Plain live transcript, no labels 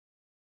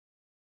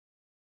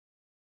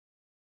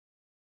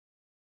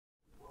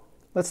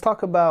let's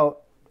talk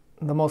about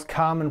the most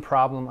common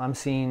problem I'm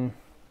seeing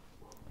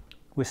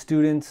with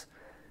students,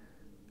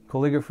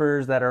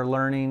 calligraphers that are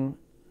learning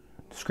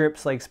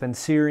scripts like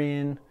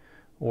Spencerian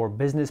or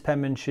business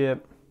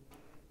penmanship,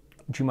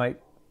 which you might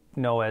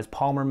know as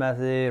Palmer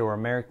method or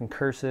American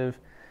cursive.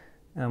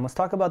 Let's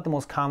talk about the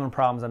most common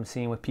problems I'm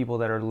seeing with people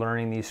that are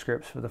learning these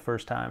scripts for the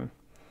first time.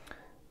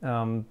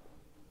 And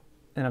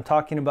I'm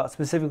talking about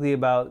specifically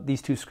about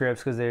these two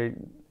scripts because they're,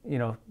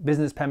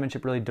 business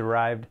penmanship really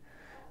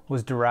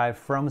was derived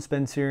from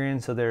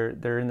Spencerian, so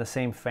they're in the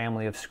same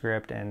family of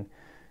script, and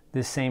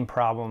this same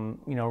problem,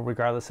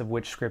 regardless of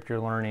which script you're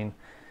learning,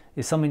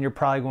 is something you're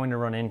probably going to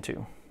run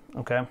into,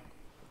 okay?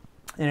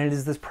 And it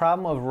is this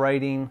problem of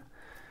writing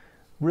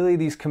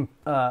really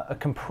a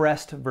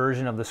compressed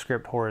version of the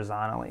script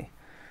horizontally.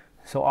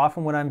 So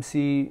often what I'm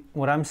seeing,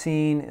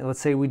 let's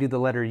say we do the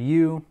letter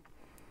U,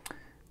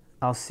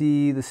 I'll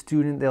see the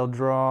student, they'll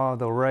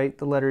write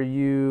the letter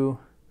U,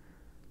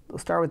 they'll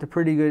start with a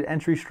pretty good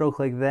entry stroke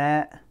like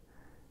that,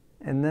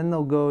 and then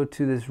they'll go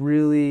to this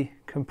really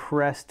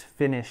compressed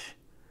finish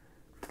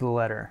to the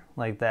letter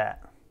like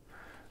that.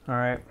 All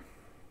right.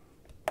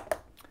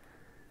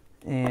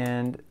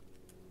 And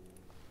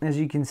as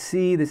you can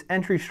see, this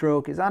entry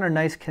stroke is on a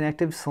nice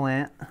connective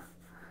slant.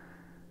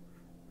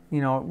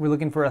 We're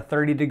looking for a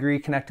 30-degree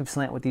connective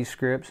slant with these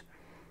scripts.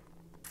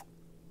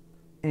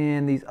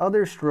 And these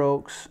other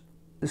strokes,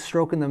 the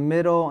stroke in the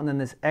middle and then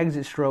this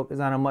exit stroke is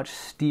on a much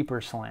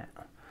steeper slant.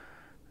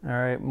 All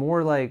right,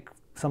 more like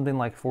something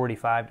like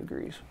 45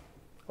 degrees,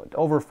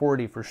 over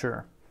 40 for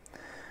sure.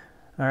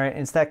 All right,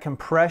 it's that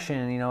compression,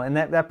 and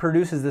that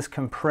produces this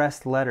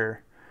compressed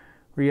letter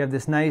where you have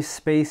this nice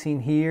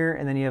spacing here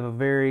and then you have a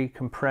very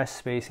compressed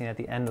spacing at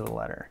the end of the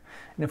letter.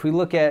 And if we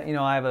look at,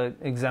 I have an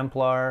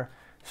exemplar,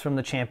 it's from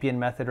the Champion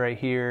method right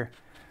here.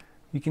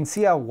 You can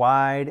see how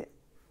wide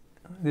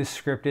this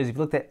script is. If you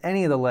looked at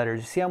any of the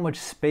letters, you see how much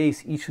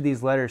space each of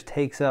these letters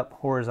takes up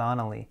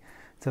horizontally.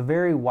 It's a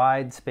very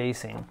wide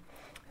spacing.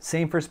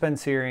 Same for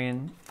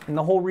Spencerian. And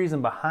the whole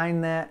reason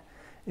behind that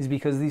is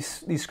because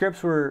these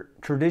scripts were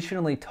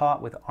traditionally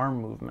taught with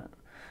arm movement.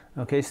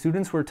 Okay,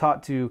 students were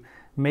taught to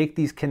make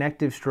these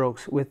connective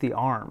strokes with the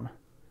arm.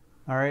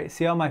 All right,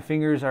 see how my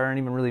fingers aren't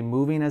even really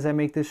moving as I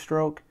make this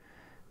stroke?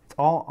 It's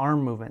all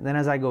arm movement. Then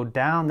as I go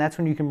down, that's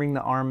when you can bring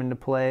the arm into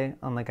play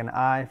on like an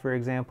I, for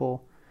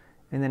example.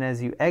 And then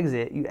as you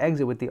exit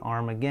with the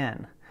arm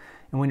again.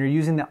 And when you're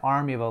using the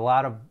arm, you have a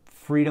lot of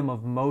freedom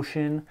of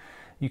motion.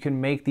 You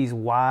can make these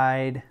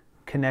wide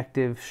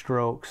connective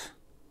strokes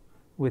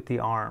with the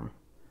arm,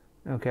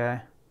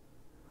 okay?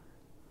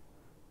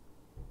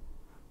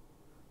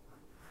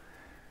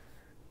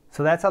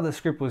 So that's how the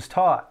script was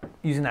taught,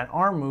 using that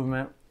arm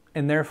movement,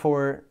 and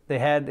therefore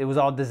it was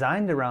all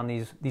designed around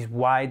these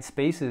wide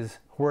spaces,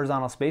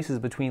 horizontal spaces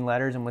between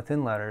letters and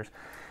within letters.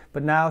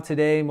 But now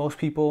today, most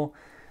people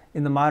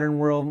in the modern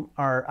world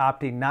are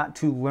opting not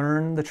to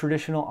learn the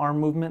traditional arm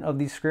movement of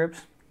these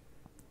scripts,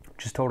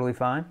 which is totally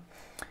fine.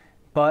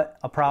 But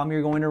a problem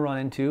you're going to run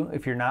into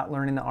if you're not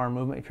learning the arm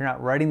movement, if you're not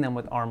writing them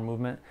with arm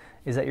movement,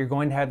 is that you're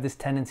going to have this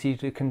tendency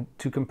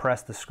to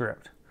compress the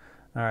script.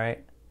 All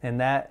right, and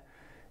that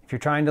if you're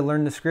trying to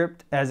learn the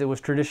script as it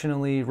was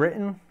traditionally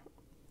written,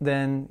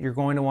 then you're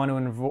going to want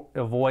to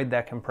avoid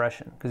that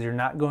compression because you're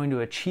not going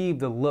to achieve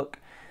the look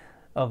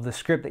of the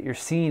script that you're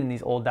seeing in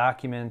these old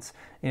documents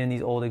and in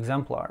these old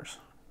exemplars.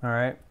 All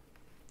right.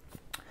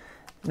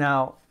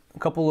 Now, a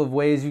couple of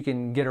ways you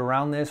can get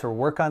around this or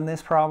work on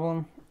this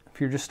problem if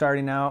you're just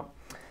starting out.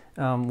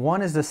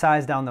 One is to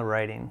size down the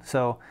writing.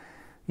 So,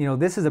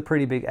 this is a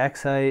pretty big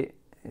X height.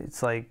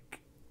 It's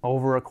like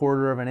over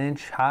 1/4 of an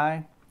inch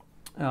high.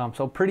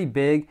 So pretty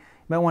big. You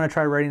might want to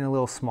try writing a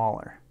little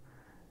smaller.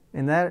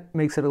 And that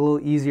makes it a little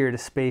easier to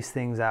space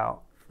things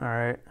out. All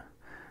right.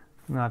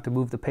 I'm gonna have to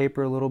move the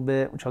paper a little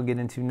bit, which I'll get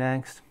into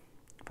next.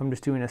 If I'm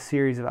just doing a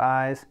series of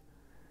I's,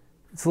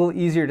 it's a little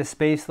easier to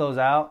space those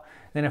out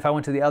than if I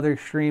went to the other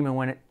extreme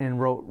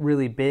and wrote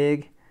really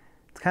big.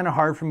 It's kind of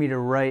hard for me to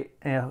write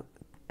and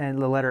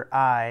the letter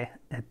I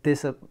at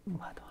this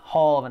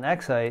hall of an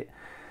X height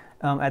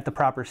at the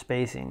proper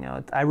spacing.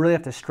 I really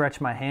have to stretch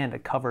my hand to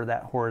cover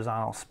that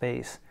horizontal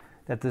space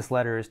that this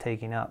letter is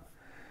taking up.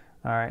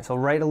 All right, so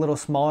write a little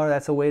smaller.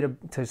 That's a way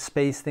to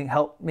space things,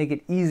 help make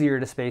it easier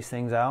to space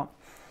things out.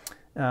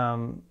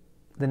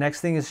 The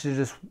next thing is to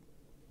just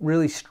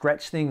really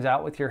stretch things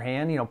out with your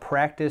hand.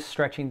 Practice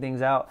stretching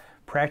things out.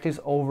 Practice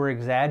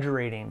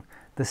over-exaggerating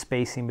the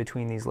spacing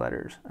between these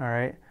letters, all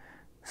right?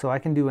 So I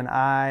can do an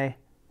I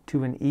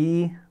to an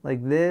E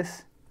like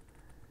this,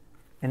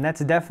 and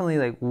that's definitely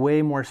like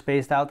way more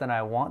spaced out than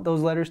I want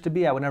those letters to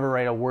be. I would never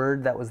write a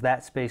word that was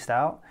that spaced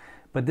out,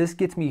 but this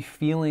gets me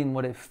feeling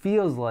what it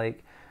feels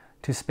like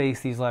to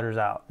space these letters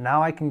out.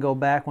 Now I can go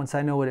back, once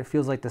I know what it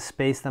feels like to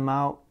space them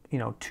out,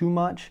 too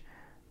much,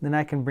 then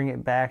I can bring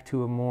it back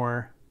to a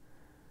more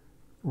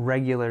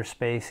regular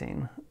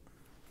spacing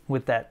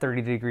with that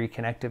 30-degree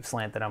connective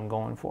slant that I'm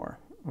going for,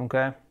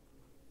 okay?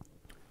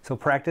 So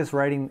practice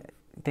writing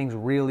things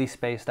really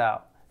spaced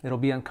out. It'll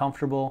be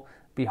uncomfortable,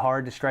 be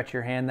hard to stretch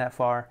your hand that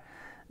far,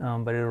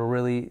 but it'll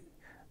really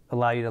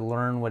allow you to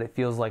learn what it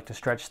feels like to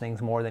stretch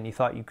things more than you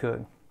thought you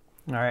could.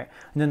 All right,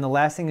 and then the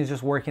last thing is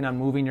just working on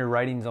moving your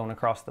writing zone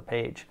across the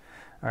page.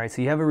 All right,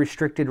 so you have a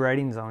restricted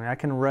writing zone. I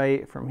can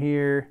write from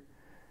here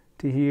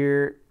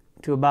to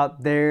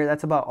about there.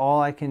 That's about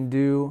all I can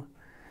do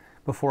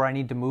before I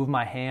need to move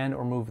my hand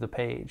or move the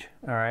page.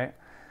 All right,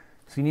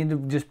 so you need to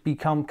just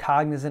become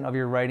cognizant of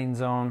your writing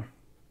zone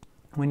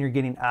when you're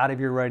getting out of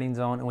your writing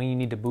zone and when you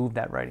need to move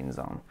that writing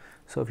zone.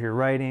 So if you're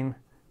writing,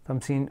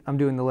 if I'm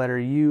doing the letter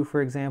U,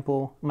 for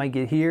example, I might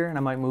get here and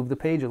I might move the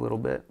page a little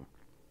bit.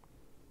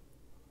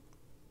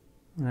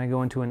 And I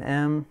go into an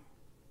M.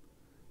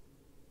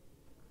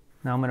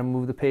 Now I'm going to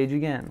move the page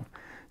again.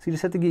 So you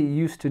just have to get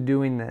used to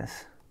doing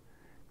this.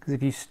 Because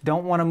if you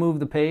don't want to move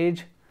the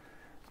page,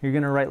 you're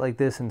going to write like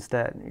this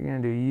instead. You're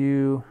going to do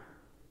U,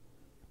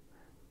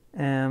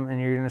 M,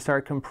 and you're going to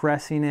start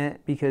compressing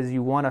it because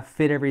you want to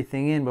fit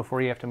everything in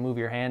before you have to move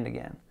your hand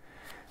again.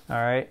 All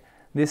right?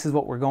 This is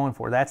what we're going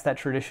for. That's that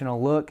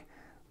traditional look.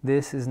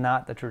 This is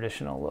not the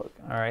traditional look.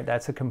 All right?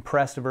 That's a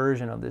compressed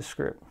version of this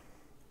script.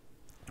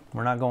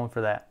 We're not going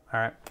for that. All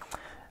right.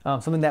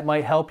 Something that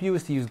might help you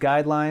is to use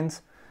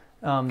guidelines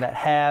that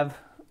have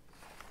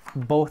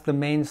both the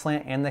main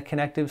slant and the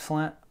connective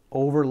slant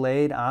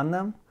overlaid on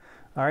them.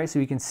 All right, so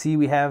you can see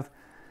we have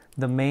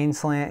the main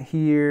slant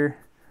here,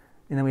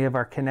 and then we have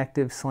our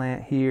connective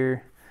slant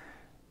here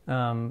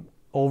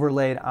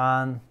overlaid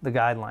on the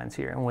guidelines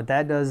here. And what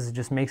that does is it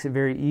just makes it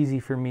very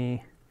easy for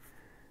me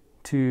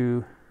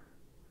to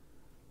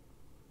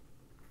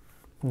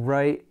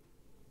write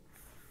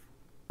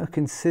a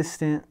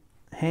consistent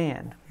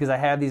hand because I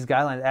have these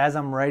guidelines. As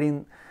I'm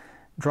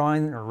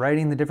drawing or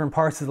writing the different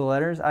parts of the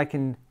letters, I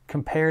can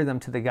compare them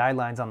to the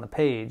guidelines on the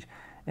page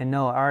and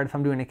know, all right, if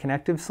I'm doing a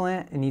connective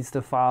slant, it needs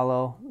to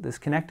follow this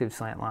connective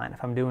slant line.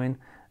 If I'm doing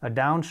a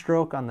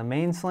downstroke on the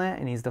main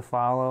slant, it needs to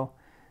follow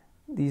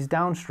these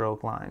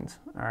downstroke lines,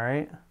 all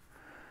right?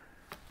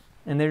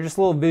 And they're just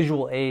little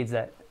visual aids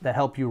that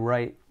help you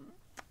write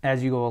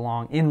as you go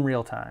along in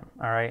real time,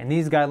 all right? And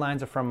these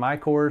guidelines are from my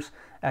course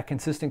at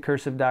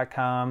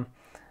consistentcursive.com.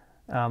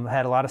 I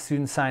had a lot of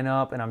students sign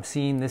up, and I'm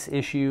seeing this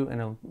issue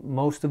in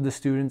most of the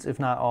students, if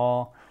not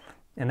all.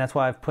 And that's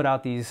why I've put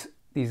out these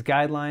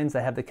guidelines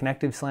that have the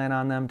connective slant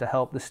on them to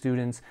help the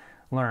students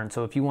learn.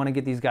 So if you want to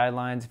get these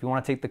guidelines, if you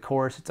want to take the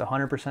course, it's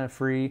 100%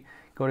 free.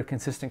 Go to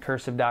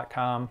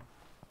consistentcursive.com.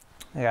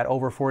 I got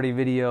over 40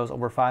 videos,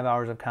 over 5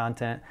 hours of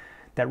content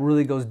that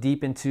really goes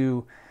deep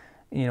into,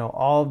 you know,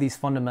 all of these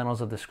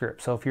fundamentals of the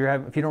script. So if you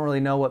don't really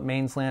know what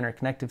main slant or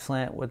connective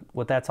slant,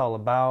 what that's all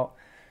about,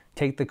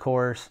 take the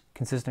course,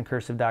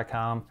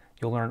 consistentcursive.com.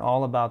 You'll learn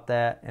all about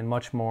that and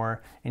much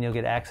more, and you'll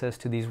get access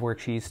to these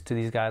worksheets, to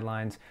these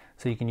guidelines,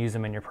 so you can use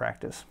them in your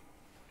practice.